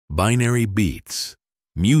binary beats,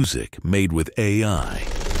 music made with AI.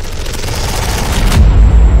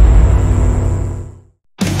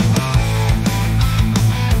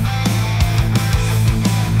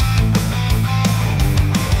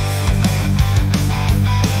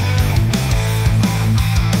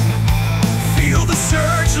 Feel the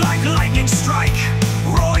surge like lightning strike,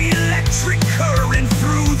 raw electric current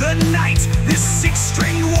through the night. This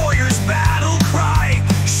six-string warrior's battle cry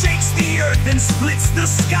shakes the earth and splits the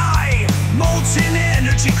sky. Molten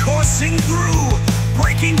energy coursing through,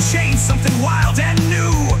 breaking chains, something wild and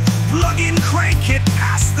new. Plug in, crank it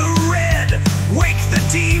past the red, wake the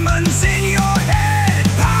demons in your head.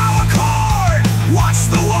 Power chord, watch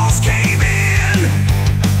the walls cave in.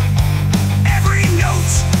 Every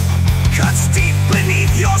note cuts deep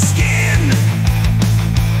beneath your skin.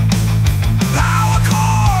 Power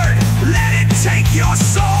chord, let it take your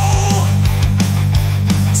soul,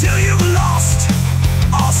 till you've lost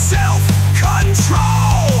all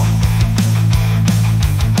self-control.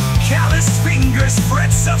 Calloused fingers,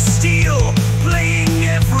 frets of steel, playing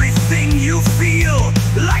everything you feel.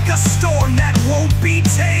 Like a storm that won't be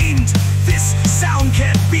tamed, this sound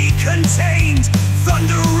can't be contained.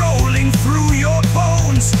 Thunder rolling through your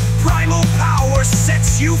bones, primal power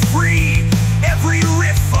sets you free. Every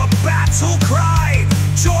riff a battle cry,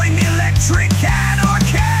 join electric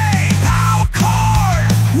anarchy. Power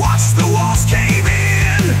chord, watch the walls cave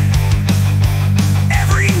in.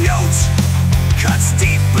 Every note cuts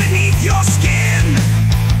deep beneath your skin.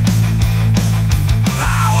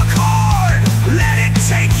 Power chord, let it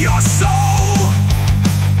take your soul,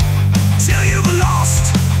 till you've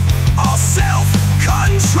lost all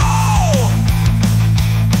self-control.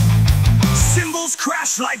 Cymbals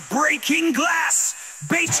crash like breaking glass,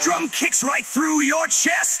 bass drum kicks right through your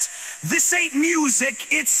chest. This ain't music,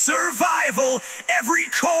 it's survival. Every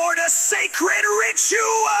chord a sacred ritual.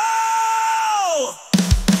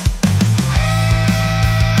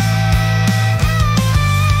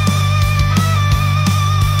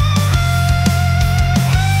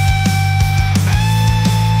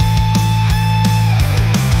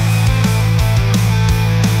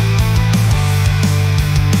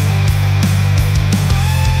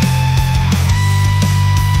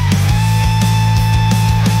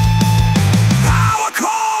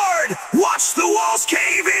 Watch the walls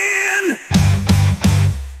cave in.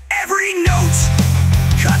 Every note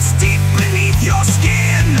cuts deep beneath your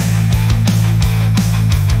skin.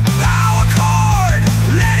 Power chord,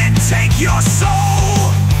 let it take your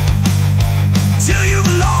soul, till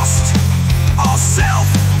you've lost all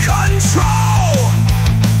self-control.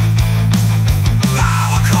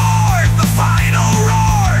 Power chord, the final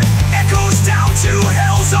roar, echoes down to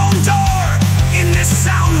hell's own door. In this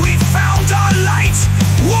sound we found our light,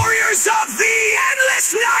 warriors of the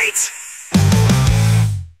endless night.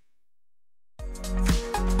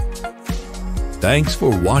 Thanks for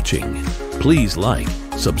watching. Please like,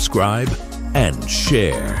 subscribe, and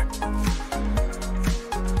share.